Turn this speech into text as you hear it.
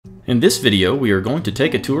In this video, we are going to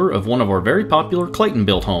take a tour of one of our very popular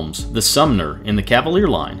Clayton-built homes, the Sumner in the Cavalier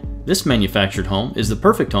line. This manufactured home is the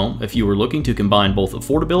perfect home if you are looking to combine both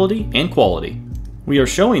affordability and quality. We are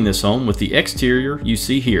showing this home with the exterior you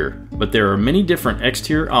see here, but there are many different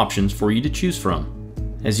exterior options for you to choose from.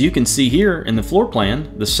 As you can see here in the floor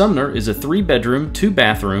plan, the Sumner is a 3-bedroom,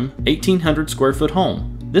 2-bathroom, 1,800 square foot home.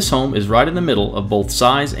 This home is right in the middle of both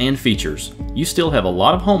size and features. You still have a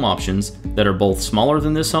lot of home options that are both smaller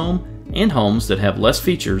than this home and homes that have less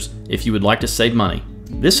features if you would like to save money.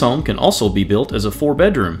 This home can also be built as a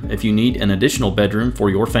 4-bedroom if you need an additional bedroom for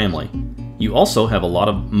your family. You also have a lot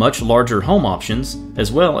of much larger home options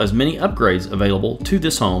as well as many upgrades available to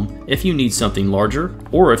this home if you need something larger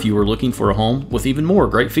or if you are looking for a home with even more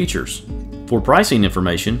great features. For pricing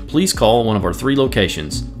information, please call one of our 3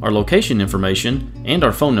 locations. Our location information and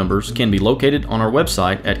our phone numbers can be located on our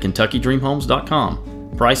website at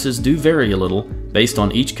KentuckyDreamHomes.com. Prices do vary a little based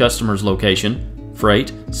on each customer's location,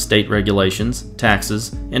 freight, state regulations,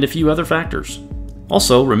 taxes, and a few other factors.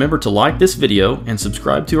 Also, remember to like this video and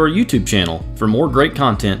subscribe to our YouTube channel for more great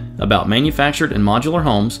content about manufactured and modular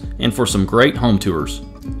homes and for some great home tours.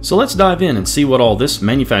 So let's dive in and see what all this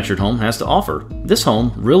manufactured home has to offer. This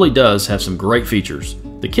home really does have some great features.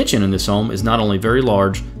 The kitchen in this home is not only very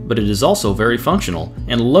large, but it is also very functional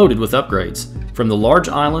and loaded with upgrades. From the large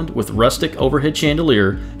island with rustic overhead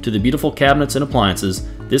chandelier to the beautiful cabinets and appliances,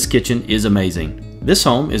 this kitchen is amazing. This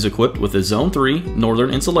home is equipped with a Zone 3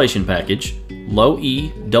 Northern insulation package, low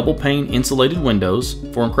E double pane insulated windows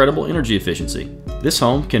for incredible energy efficiency. This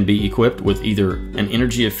home can be equipped with either an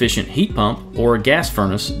energy efficient heat pump or a gas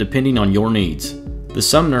furnace depending on your needs. The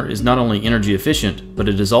Sumner is not only energy efficient, but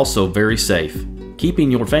it is also very safe.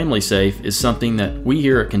 Keeping your family safe is something that we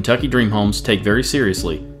here at Kentucky Dream Homes take very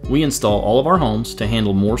seriously. We install all of our homes to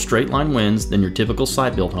handle more straight line winds than your typical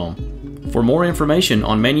site-built home. For more information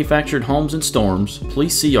on manufactured homes and storms,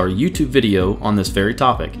 please see our YouTube video on this very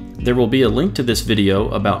topic. There will be a link to this video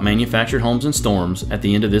about manufactured homes and storms at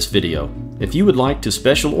the end of this video. If you would like to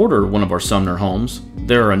special order one of our Sumner homes,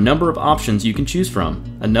 there are a number of options you can choose from,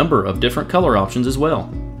 a number of different color options as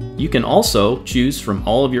well. You can also choose from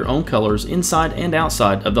all of your own colors inside and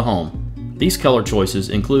outside of the home. These color choices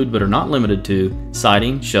include but are not limited to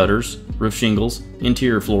siding, shutters, roof shingles,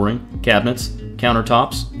 interior flooring, cabinets,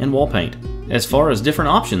 countertops, and wall paint. As far as different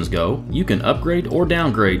options go, you can upgrade or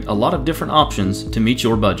downgrade a lot of different options to meet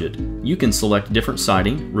your budget. You can select different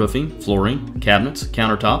siding, roofing, flooring, cabinets,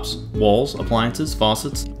 countertops, walls, appliances,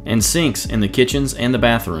 faucets, and sinks in the kitchens and the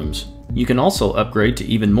bathrooms. You can also upgrade to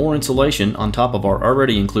even more insulation on top of our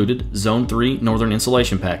already included Zone 3 Northern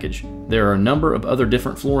insulation package. There are a number of other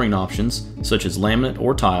different flooring options, such as laminate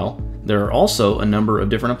or tile. There are also a number of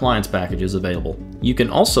different appliance packages available. You can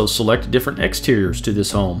also select different exteriors to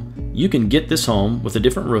this home. You can get this home with a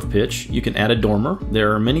different roof pitch. You can add a dormer.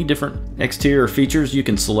 There are many different exterior features you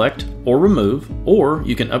can select or remove, or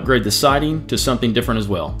you can upgrade the siding to something different as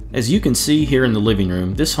well. As you can see here in the living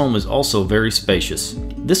room, this home is also very spacious.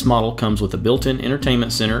 This model comes with a built-in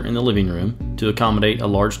entertainment center in the living room to accommodate a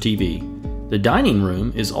large TV. The dining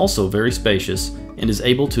room is also very spacious and is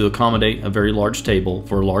able to accommodate a very large table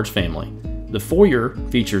for a large family. The foyer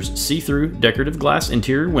features see-through decorative glass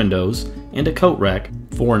interior windows and a coat rack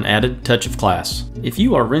for an added touch of class. If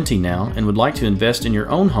you are renting now and would like to invest in your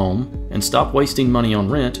own home and stop wasting money on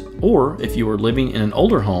rent, or if you are living in an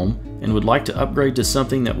older home and would like to upgrade to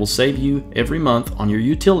something that will save you every month on your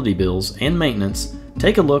utility bills and maintenance,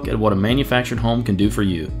 take a look at what a manufactured home can do for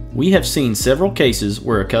you. We have seen several cases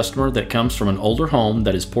where a customer that comes from an older home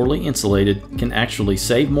that is poorly insulated can actually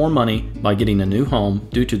save more money by getting a new home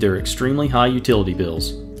due to their extremely high utility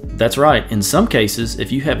bills. That's right, in some cases,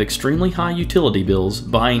 if you have extremely high utility bills,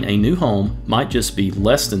 buying a new home might just be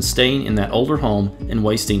less than staying in that older home and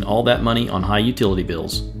wasting all that money on high utility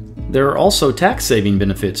bills. There are also tax-saving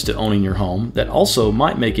benefits to owning your home that also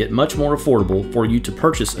might make it much more affordable for you to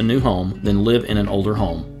purchase a new home than live in an older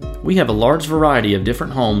home. We have a large variety of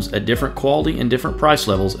different homes at different quality and different price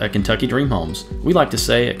levels at Kentucky Dream Homes. We like to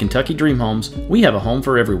say at Kentucky Dream Homes, we have a home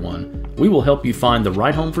for everyone. We will help you find the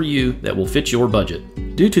right home for you that will fit your budget.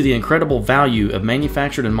 Due to the incredible value of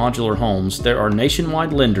manufactured and modular homes, there are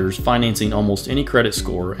nationwide lenders financing almost any credit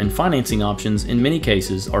score, and financing options in many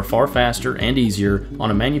cases are far faster and easier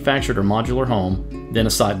on a manufactured or modular home than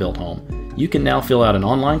a site-built home. You can now fill out an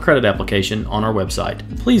online credit application on our website.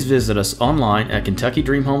 Please visit us online at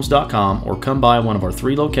KentuckyDreamHomes.com or come by one of our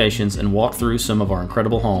 3 locations and walk through some of our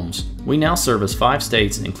incredible homes. We now service 5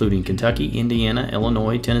 states including Kentucky, Indiana,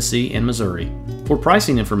 Illinois, Tennessee, and Missouri. For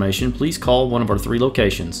pricing information, please call one of our 3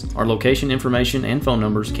 locations. Our location information and phone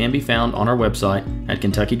numbers can be found on our website at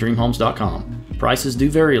KentuckyDreamHomes.com. prices do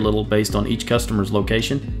vary a little based on each customer's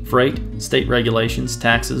location, freight, state regulations,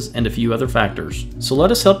 taxes, and a few other factors. So let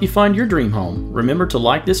us help you find your dream home. Remember to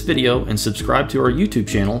like this video and subscribe to our YouTube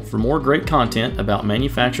channel for more great content about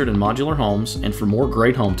manufactured and modular homes and for more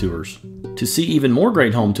great home tours. To see even more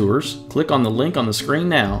great home tours, click on the link on the screen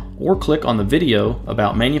now, or click on the video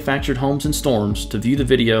about manufactured homes in storms to view the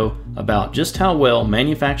video about just how well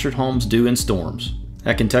manufactured homes do in storms.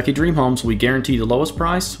 At Kentucky Dream Homes, we guarantee the lowest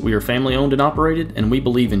price, we are family owned and operated, and we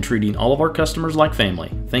believe in treating all of our customers like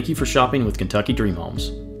family. Thank you for shopping with Kentucky Dream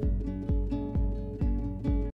Homes.